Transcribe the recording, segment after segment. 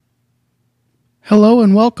Hello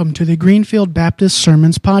and welcome to the Greenfield Baptist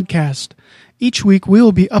Sermons Podcast. Each week we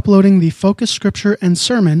will be uploading the focus scripture and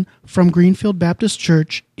sermon from Greenfield Baptist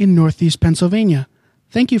Church in Northeast Pennsylvania.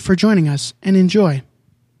 Thank you for joining us and enjoy.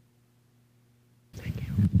 Thank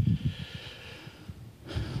you.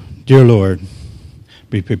 Dear Lord,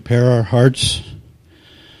 we prepare our hearts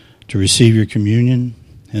to receive your communion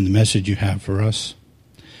and the message you have for us.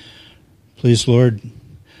 Please, Lord,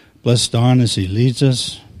 bless Don as he leads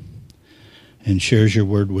us and shares your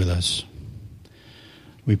word with us.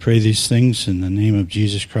 We pray these things in the name of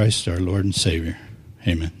Jesus Christ, our Lord and Savior.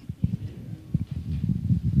 Amen.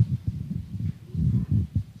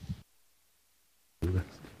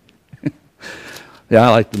 Yeah, I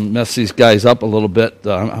like to mess these guys up a little bit.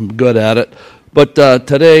 I'm good at it. But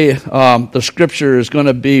today, the scripture is going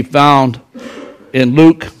to be found in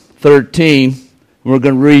Luke 13. We're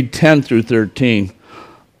going to read 10 through 13.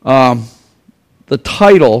 The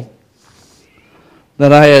title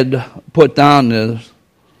that I had put down is,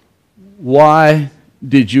 Why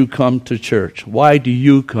Did You Come to Church? Why do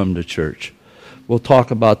you come to church? We'll talk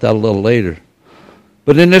about that a little later.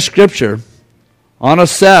 But in this scripture, on a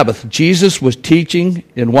Sabbath, Jesus was teaching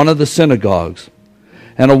in one of the synagogues,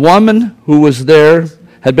 and a woman who was there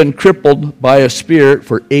had been crippled by a spirit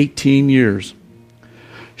for 18 years.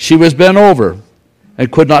 She was bent over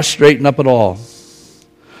and could not straighten up at all.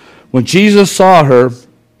 When Jesus saw her,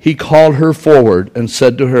 he called her forward and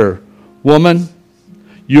said to her, "Woman,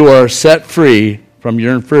 you are set free from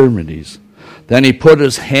your infirmities." Then he put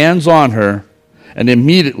his hands on her, and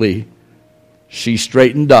immediately she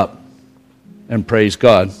straightened up and praised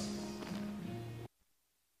God.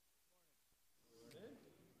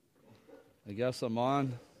 I guess I'm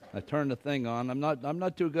on. I turned the thing on. I'm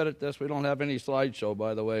not too good at this. We don't have any slideshow,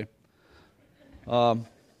 by the way. But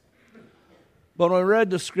when I read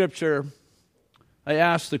the scripture, I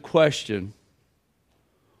asked the question,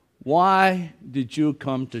 why did you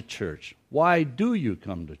come to church? Why do you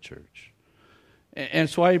come to church? And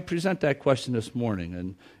so I present that question this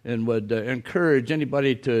morning and would encourage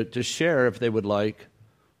anybody to share, if they would like,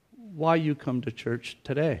 why you come to church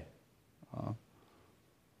today.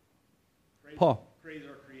 Paul. Praise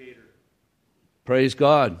our Creator. Praise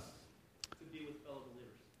God. To be with fellow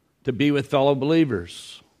believers. To be with fellow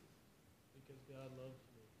believers.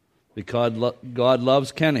 Because God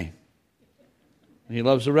loves Kenny. And he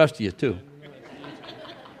loves the rest of you, too.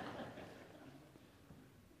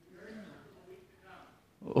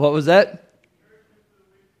 What was that?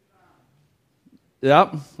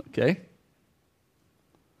 Yep, okay.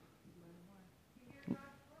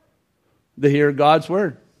 To hear God's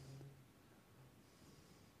word.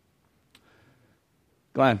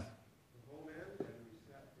 Go ahead.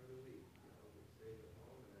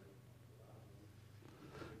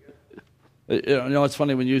 You know, it's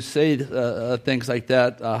funny when you say things like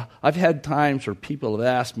that. I've had times where people have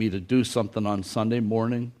asked me to do something on Sunday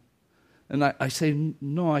morning, and I say,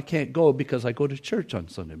 no, I can't go because I go to church on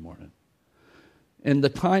Sunday morning. And the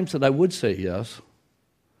times that I would say yes,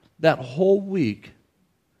 that whole week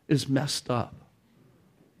is messed up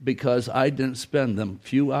because I didn't spend them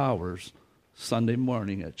few hours Sunday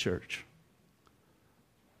morning at church.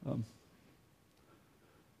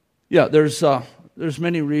 There's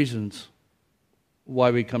many reasons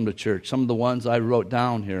why we come to church. Some of the ones I wrote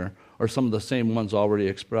down here are some of the same ones already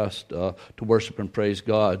expressed, to worship and praise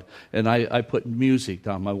God. And I put music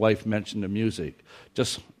down. My wife mentioned the music.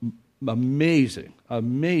 Just amazing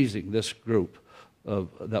this group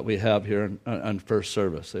that we have here on First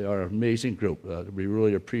Service. They are an amazing group. We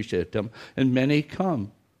really appreciate them. And many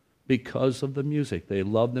come because of the music. They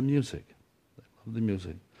love the music.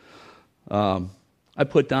 I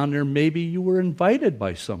put down there, maybe you were invited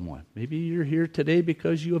by someone. Maybe you're here today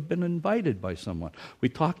because you have been invited by someone. We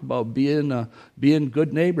talked about being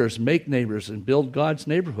good neighbors, make neighbors, and build God's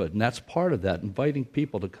neighborhood, and that's part of that, inviting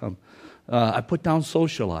people to come. I put down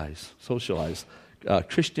socialize.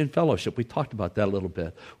 Christian fellowship. We talked about that a little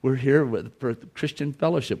bit. We're here for Christian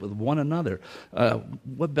fellowship with one another.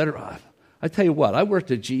 What better? I tell you what, I worked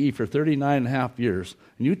at GE for 39 and a half years,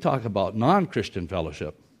 and you talk about non-Christian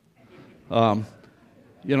fellowship.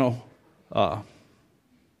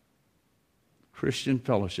 Christian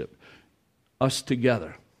fellowship, us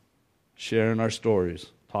together, sharing our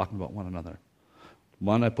stories, talking about one another.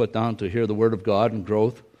 One I put down to hear the word of God and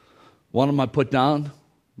growth. One of them I put down,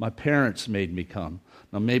 my parents made me come.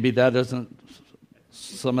 Now maybe that isn't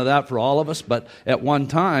some of that for all of us, but at one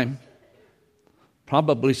time,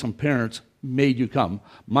 probably some parents made you come.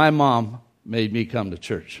 My mom made me come to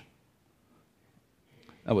church.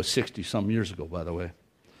 That was 60-some years ago, by the way.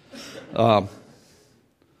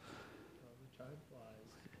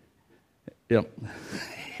 Yep.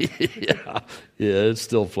 yeah, it's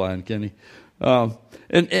still flying, Kenny. And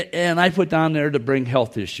I put down there to bring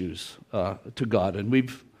health issues to God, and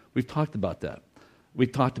we've talked about that. We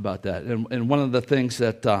talked about that, and one of the things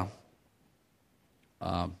that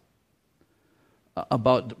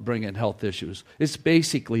about bringing health issues, it's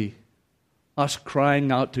basically us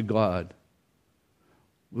crying out to God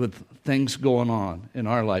with things going on in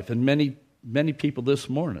our life, and many people this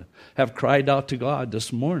morning have cried out to God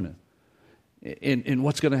this morning. And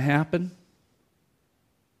what's going to happen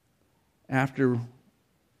after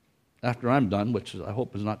I'm done, which I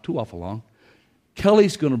hope is not too awful long,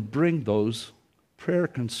 Kelly's going to bring those prayer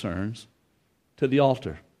concerns to the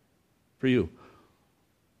altar for you.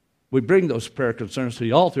 We bring those prayer concerns to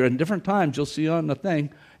the altar, and different times you'll see on the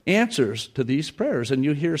thing answers to these prayers. And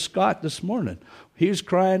you hear Scott this morning. He's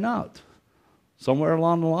crying out. Somewhere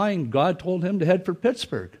along the line, God told him to head for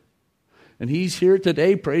Pittsburgh. And he's here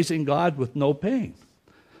today praising God with no pain.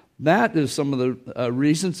 That is some of the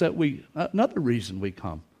reasons that another reason we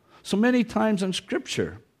come. So many times in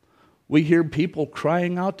Scripture, we hear people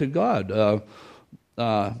crying out to God.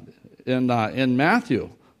 In Matthew,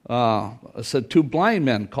 it said 2 blind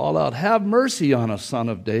men called out, "Have mercy on us, Son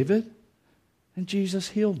of David." And Jesus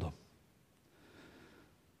healed them.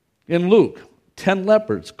 In Luke, 10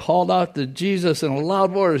 lepers called out to Jesus in a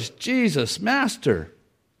loud voice, "Jesus, Master,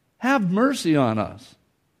 have mercy on us."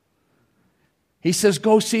 He says,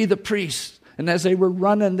 "Go see the priests." And as they were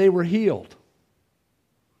running, they were healed.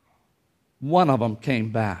 One of them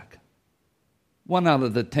came back. One out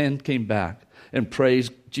of the 10 came back and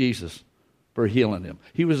praised Jesus for healing him.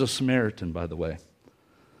 He was a Samaritan, by the way.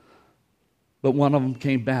 But one of them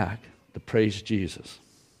came back to praise Jesus.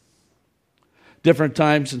 Different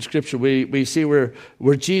times in Scripture, we see where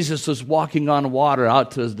Jesus is walking on water out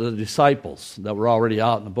to the disciples that were already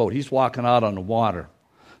out in the boat. He's walking out on the water.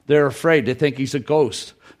 They're afraid. They think he's a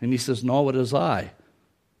ghost. And he says, "No, it is I."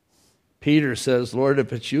 Peter says, "Lord,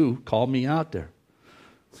 if it's you, call me out there."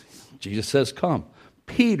 Jesus says, "Come."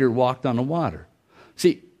 Peter walked on the water.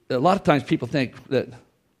 See, a lot of times people think that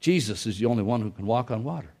Jesus is the only one who can walk on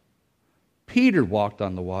water. Peter walked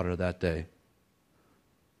on the water that day.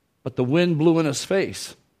 But the wind blew in his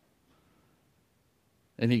face.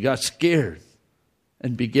 And he got scared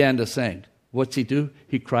and began to sink. What's he do?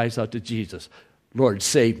 He cries out to Jesus, "Lord,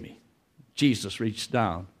 save me." Jesus reaches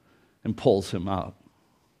down and pulls him out.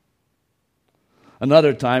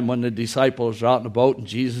 Another time when the disciples are out in the boat and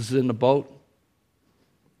Jesus is in the boat,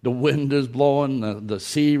 the wind is blowing, the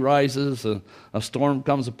sea rises, a storm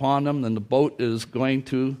comes upon them, and the boat is going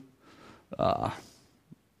to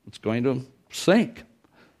sink.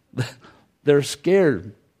 They're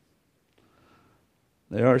scared.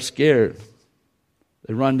 They are scared.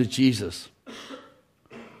 They run to Jesus.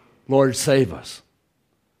 "Lord, save us."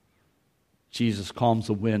 Jesus calms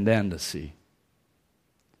the wind and the sea.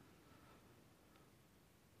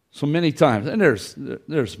 So many times, and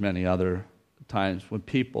there's many other times when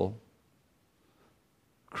people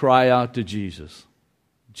cry out to Jesus,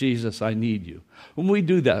 "Jesus, I need you." When we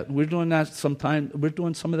do that, we're doing that sometimes. We're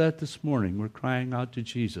doing some of that this morning. We're crying out to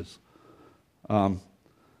Jesus. I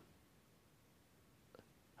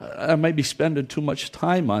might be spending too much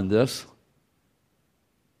time on this.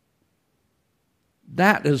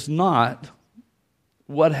 That is not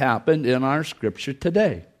what happened in our Scripture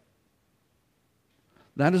today.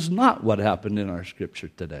 That is not what happened in our Scripture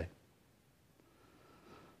today.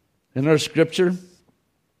 In our Scripture,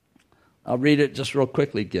 I'll read it just real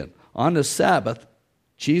quickly again. On the Sabbath,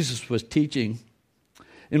 Jesus was teaching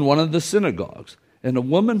in one of the synagogues, and a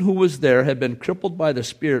woman who was there had been crippled by the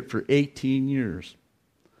Spirit for 18 years.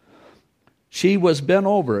 She was bent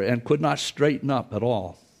over and could not straighten up at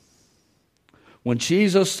all. When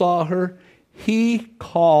Jesus saw her, he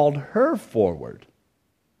called her forward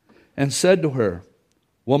and said to her,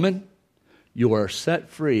 "Woman, you are set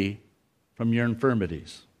free from your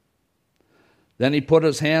infirmities." Then he put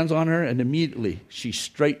his hands on her, and immediately she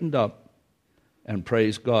straightened up and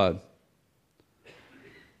praised God.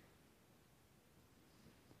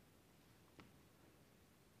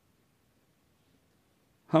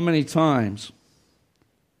 How many times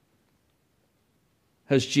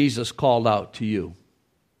has Jesus called out to you?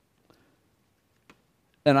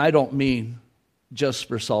 And I don't mean just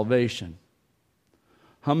for salvation.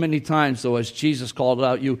 How many times, though, has Jesus called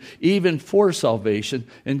out you even for salvation?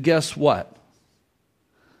 And guess what?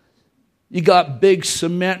 You got big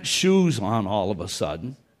cement shoes on all of a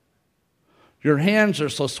sudden. Your hands are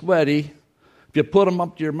so sweaty, if you put them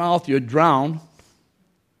up to your mouth, you'd drown.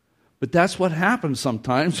 But that's what happens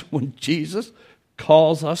sometimes when Jesus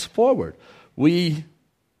calls us forward. We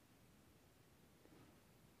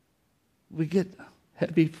we get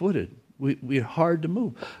heavy-footed. We're hard to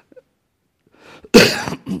move.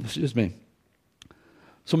 Excuse me.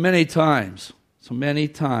 So many times,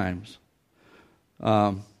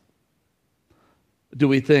 do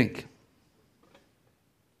we think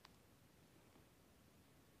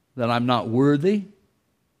that I'm not worthy?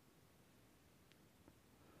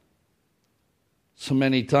 So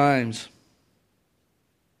many times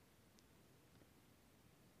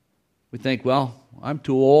we think, well, I'm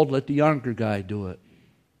too old, let the younger guy do it.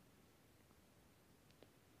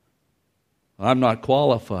 I'm not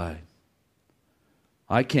qualified.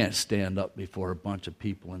 I can't stand up before a bunch of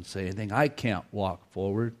people and say anything. I can't walk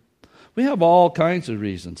forward. We have all kinds of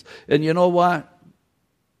reasons. And you know what?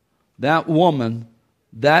 That woman,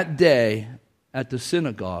 that day at the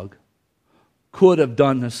synagogue, could have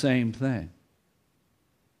done the same thing.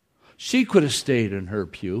 She could have stayed in her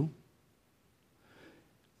pew.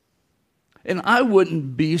 And I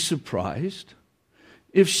wouldn't be surprised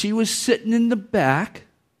if she was sitting in the back,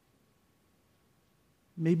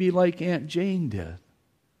 maybe like Aunt Jane did.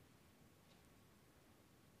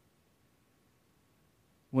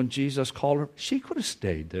 When Jesus called her, she could have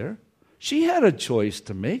stayed there. She had a choice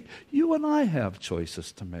to make. You and I have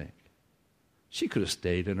choices to make. She could have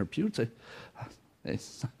stayed in her pew and said, hey,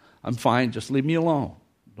 I'm fine, just leave me alone.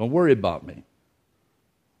 Don't worry about me.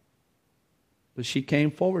 But she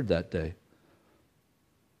came forward that day.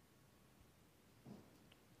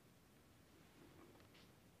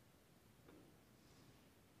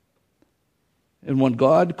 And when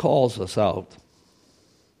God calls us out,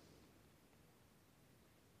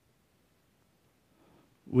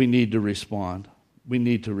 we need to respond. We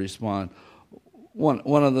need to respond. One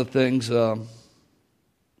of the things,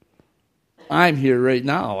 I'm here right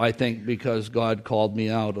now, I think, because God called me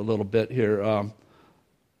out a little bit here.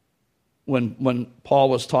 When Paul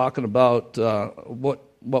was talking about what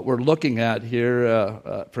we're looking at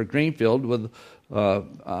here for Greenfield with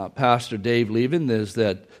Pastor Dave leaving, is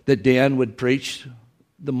that Dan would preach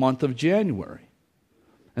the month of January.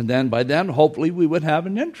 And then by then, hopefully, we would have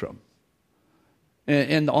an interim.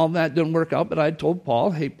 And all that didn't work out, but I told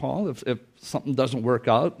Paul, hey, Paul, if something doesn't work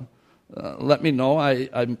out, let me know.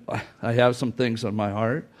 I have some things on my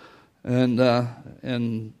heart.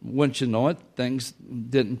 And once you know it, things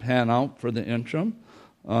didn't pan out for the interim.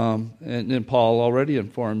 And Paul already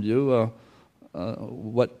informed you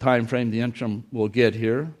what time frame the interim will get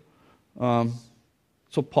here.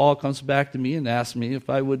 So Paul comes back to me and asks me if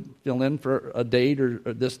I would fill in for a date or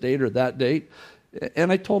this date or that date.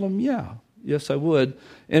 And I told him, yes, I would.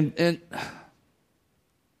 And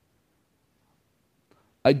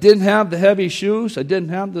I didn't have the heavy shoes. I didn't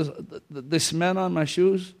have the cement on my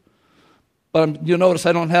shoes. But you notice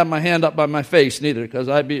I don't have my hand up by my face neither, because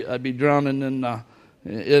I'd be drowning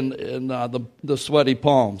in the sweaty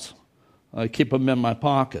palms. I keep them in my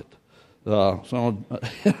pocket, so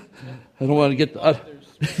I don't want to get. I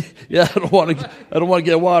don't want to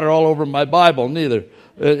get water all over my Bible neither,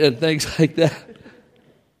 and things like that.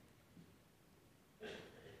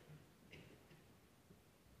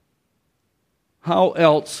 How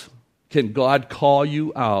else can God call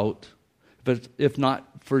you out if not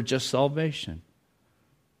for just salvation?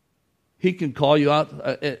 He can call you out,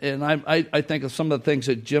 and I think of some of the things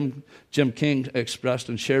that Jim King expressed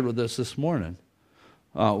and shared with us this morning.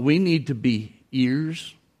 We need to be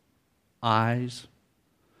ears, eyes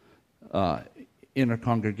in a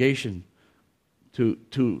congregation to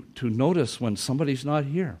notice when somebody's not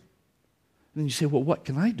here. And you say, well, what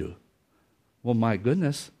can I do? Well, my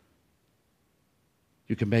goodness.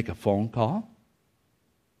 You can make a phone call.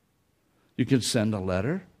 You can send a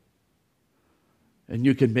letter. And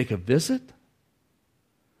you can make a visit.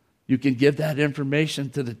 You can give that information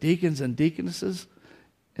to the deacons and deaconesses,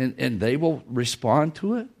 and they will respond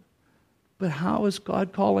to it. But how is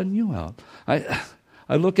God calling you out?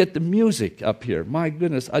 I look at the music up here. My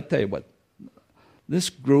goodness, I tell you what, this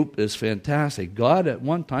group is fantastic. God at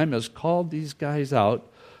one time has called these guys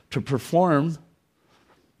out to perform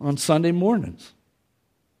on Sunday mornings.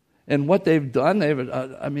 And what they've done,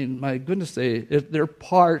 my goodness, they're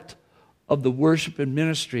part of the worship and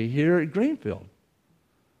ministry here at Greenfield.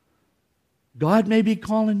 God may be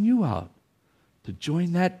calling you out to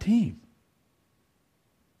join that team.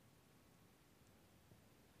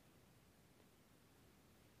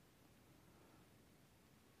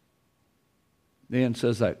 Dan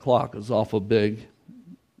says that clock is awful big,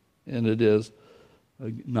 and it is,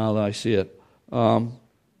 now that I see it.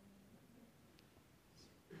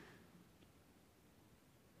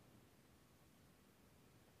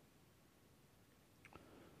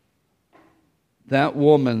 That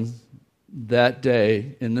woman that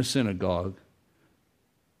day in the synagogue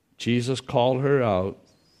Jesus called her out.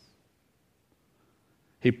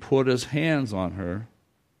 He put his hands on her.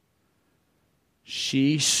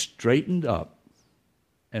 She straightened up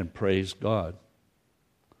and praised God.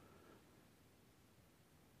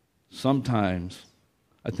 Sometimes,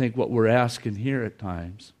 I think what we're asking here at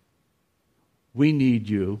times, we need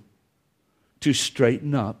you to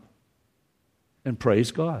straighten up and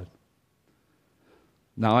praise God.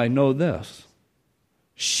 Now I know this.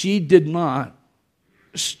 She did not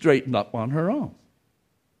straighten up on her own.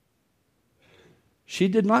 She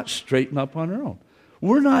did not straighten up on her own.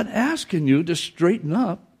 We're not asking you to straighten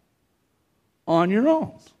up on your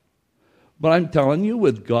own. But I'm telling you,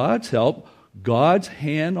 with God's help, God's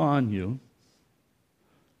hand on you,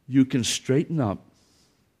 you can straighten up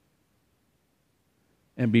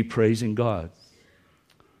and be praising God.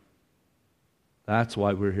 That's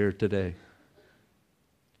why we're here today.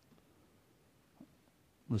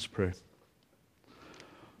 Let's pray.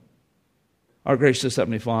 Our gracious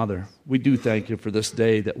Heavenly Father, we do thank you for this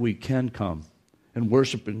day that we can come and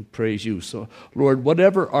worship and praise you. So, Lord,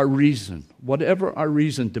 whatever our reason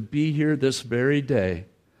to be here this very day,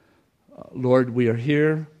 Lord, we are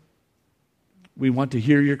here. We want to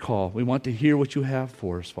hear your call. We want to hear what you have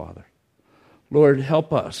for us, Father. Lord,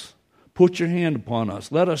 help us. Put your hand upon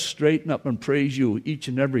us. Let us straighten up and praise you each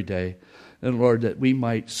and every day. And Lord, that we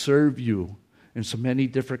might serve you in so many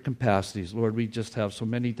different capacities. Lord, we just have so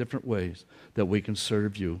many different ways that we can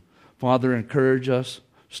serve you. Father, encourage us,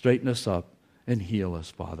 straighten us up, and heal us,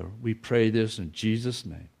 Father. We pray this in Jesus'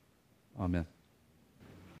 name. Amen.